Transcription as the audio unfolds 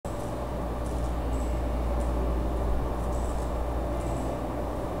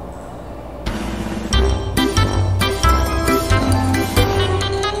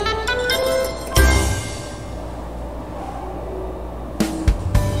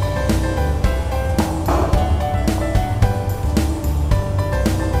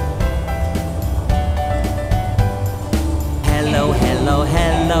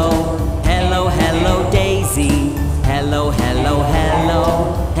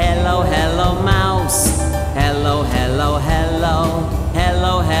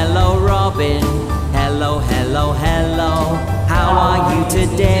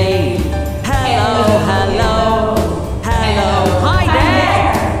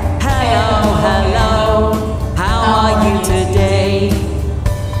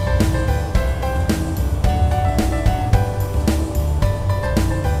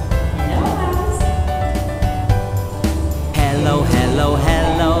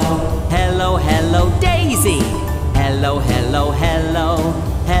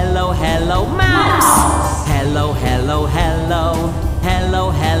hello,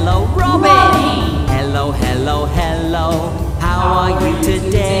 hello, hello, hello, Robin! Hello, hello, hello, how are you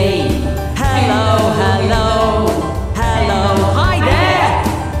today? Hello, hello, hello, hi there!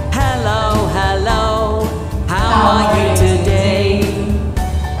 Hello, hello, how are you today?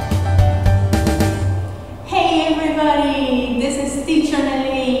 Hey everybody, this is Teacher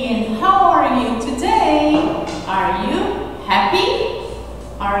Neli, and how are you today? Are you happy?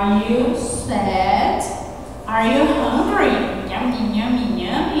 Are you sad? Are you hungry? Yummy, yummy,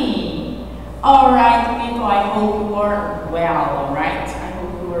 yummy. Alright people, I hope you are well, alright? I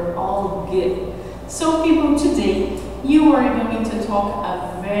hope you are all good. So people, today you are going to talk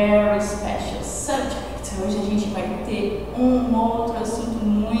a very special subject. Hoje a gente vai ter outro assunto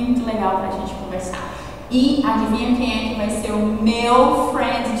muito legal para a gente conversar. E adivinha quem é que vai ser o meu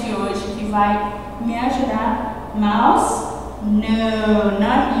friend de hoje que vai me ajudar? Mouse? No,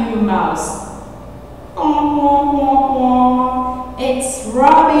 not you, Mouse. It's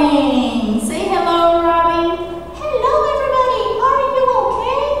Robin. Say hello, Robin. Hello, everybody. Are you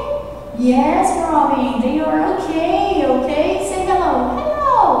okay? Yes, Robin. They are okay. Okay. Say hello.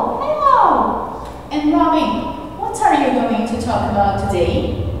 Hello. Hello. And Robin, what are you going to talk about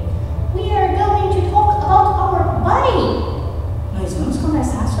today? We are going to talk about our body. Nós vamos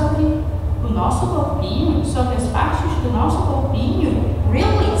conversar sobre o nosso corpinho, sobre as partes do nosso corpinho.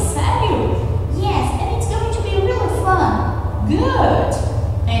 Really? Sério? Yes, and it's going to be really fun. Good.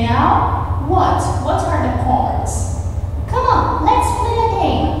 And now, what? What are the parts? Come on, let's play a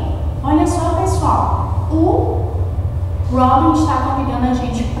game. Olha só, pessoal. O Robin está convidando a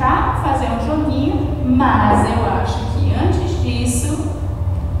gente para fazer um joguinho, mas eu acho que antes disso,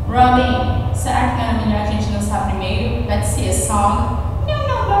 Robin, será que não é melhor a gente dançar primeiro? Let's see a song. No,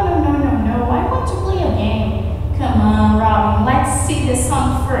 I want to play a game. Come on, Robin, let's see the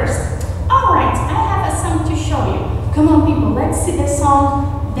song first. Alright, I have a song to show you. Come on, people, let's see the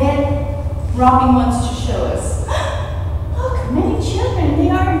song that Robin wants to show us. Look, many children, they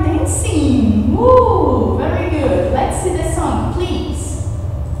are dancing. Woo, very good. Let's see the song, please.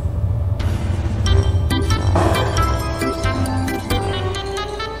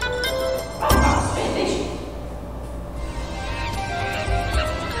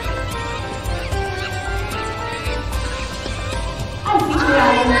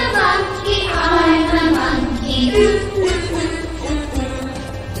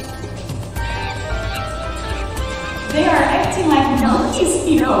 They are acting like monkeys,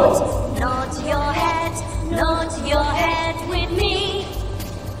 people. Nod your head with me.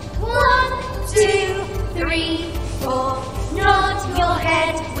 1, 2, 3, 4. Nod your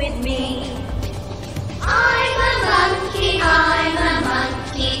head with me. I'm a monkey, I'm a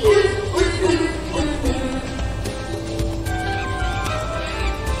monkey. Ooh, ooh, ooh, ooh, ooh.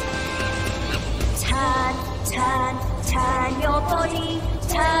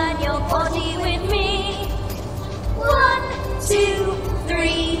 Turn your body with me. 1, 2,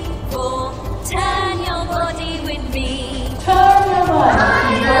 3, 4. Turn your body with me. Turn your body.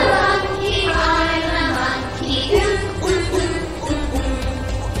 I'm a monkey, I'm a monkey. Ooh, ooh, ooh, ooh, ooh.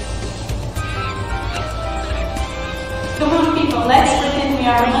 Come on, people, let's pretend we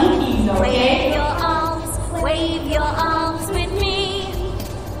are monkeys, okay? Wave your arms with me.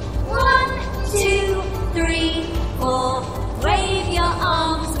 1, 2, 3, 4. Wave your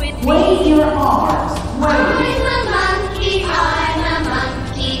arms with me. Wave your arms. Wave. I'm a monkey, I'm a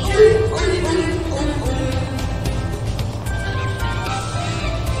monkey. Ooh, ooh, ooh, ooh, ooh.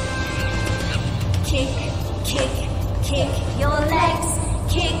 Kick your legs.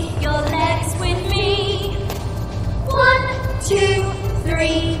 Kick your legs with me. 1, 2,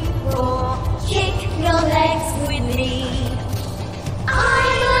 3, 4. Kick your legs with me.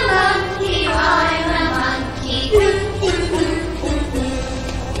 I'm a monkey, I'm a monkey. Ooh, ooh, ooh, ooh, ooh.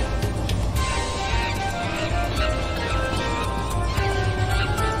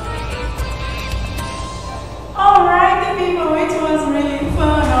 Alright, people, it was really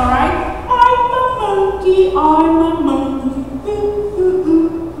fun, alright? I'm a monkey, I'm a monkey.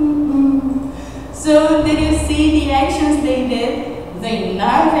 So, did you see the actions they did? They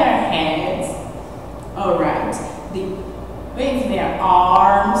nod their heads. Alright. They wave their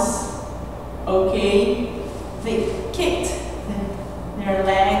arms. Okay. They kicked their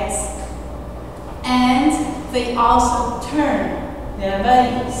legs. And they also turned their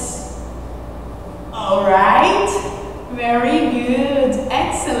bodies. Alright. Very good.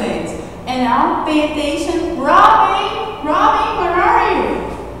 Excellent. And now pay attention. Robin! Robin, where are you?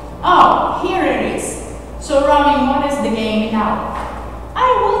 Oh, here it is. So Robin, what is the game now? I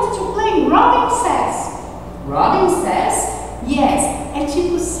want to play Robin Says. Robin Says? Yes, é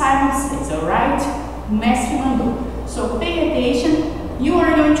tipo Simon Says, alright? O mestre mandou. So pay attention. You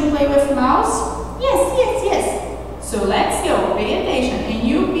are going to play with mouse? Yes, yes, yes. So let's go, pay attention. And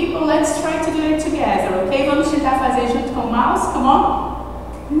you people, let's try to do it together, okay? Vamos tentar fazer junto com o mouse, come on.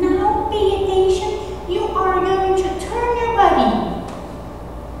 Now pay attention. You are going to turn your body.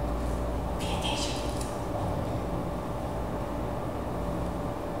 Pay attention.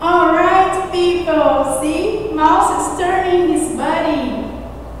 Alright people, see? Mouse is turning his body.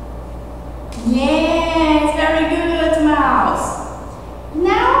 Yes, very good, mouse.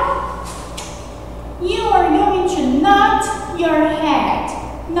 Now, you are going to nod your head.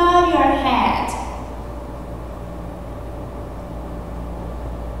 Nod your head.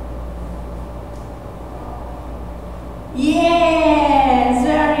 Yes,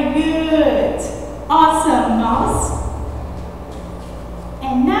 very good. Awesome, mouse.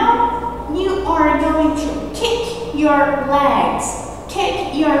 And now, you are going to kick your legs.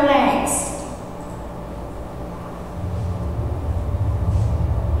 Kick your legs.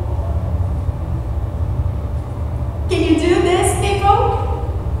 Can you do this, people?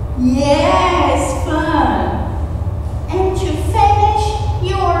 Yes, fun. And to finish,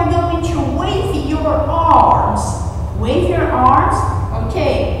 you are going to wave your arms. Wave your arms.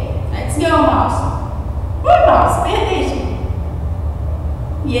 Okay, let's go, mouse. Good mouse, pay attention.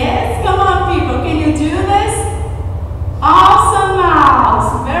 Yes, come on, people. Can you do this? Awesome,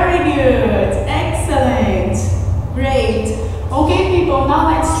 mouse. Very good. Excellent. Great. Okay, people, now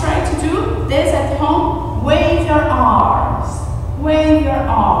let's try to do this at home. Wave your arms. Wave your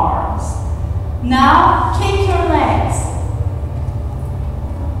arms. Now, kick your legs.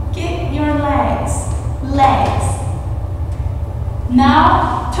 Kick your legs. Legs.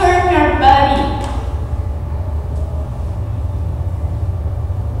 Now, turn your body.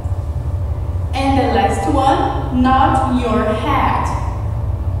 And the last one, nod your head.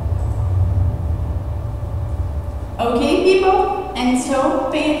 Okay, people? And so,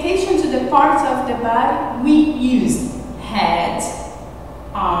 pay attention to the parts of the body we use. Head,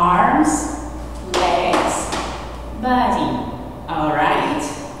 arms, legs, body. Alright?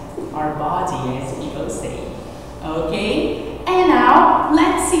 Or body, as people say. Okay? And now,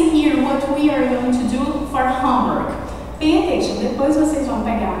 let's see here what we are going to do for homework. Pay attention, depois vocês vão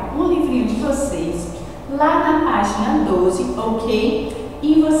pegar um livrinho de vocês, lá na página 12, ok?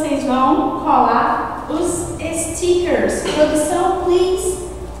 E vocês vão colar os stickers. Produção, please.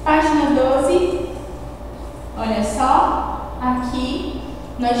 Página 12. Olha só, aqui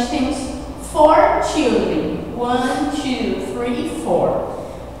nós temos 4 children. 1, 2, 3, 4.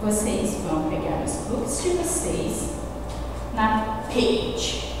 Vocês vão pegar os books de vocês na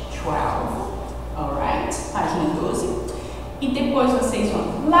page 12, alright? Página 12. E depois vocês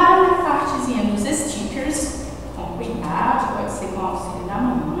vão lá na partezinha dos stickers, com cuidado, pode ser com o auxílio da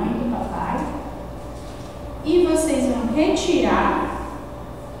mamãe, do papai. E vocês vão retirar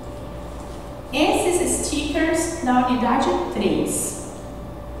esses stickers da unidade 3.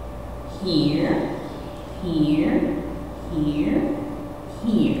 Here, here, here,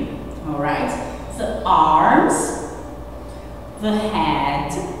 here. Alright? The arms, the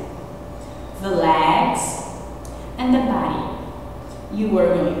head, the legs, and the body. You are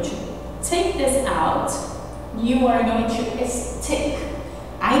going to take this out. You are going to stick.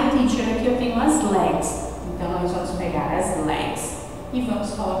 Aí, teacher, aqui eu tenho as legs. Então, nós vamos pegar as legs e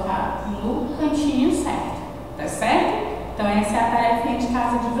vamos colocar no cantinho certo. Tá certo? Então, essa é a tarefinha de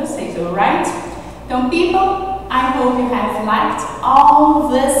casa de vocês, alright? Então, people, I hope you have liked all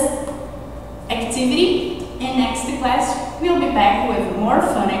this activity. In next class, we'll be back with more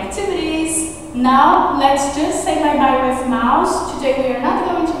fun activities. Now, let's just say bye-bye with Mouse. Today we are not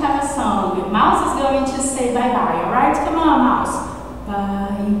going to have a song. Mouse is going to say bye-bye, alright? Come on, Mouse.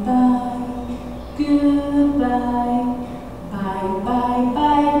 Bye-bye, goodbye. Bye-bye,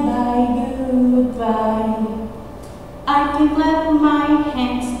 bye-bye, goodbye. I can clap my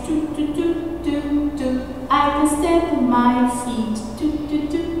hands, do-do-do-do-do. I can stamp my feet,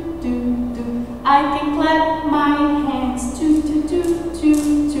 do-do-do-do-do. I can clap my hands,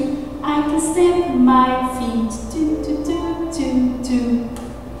 do-do-do-do-do. I can stamp my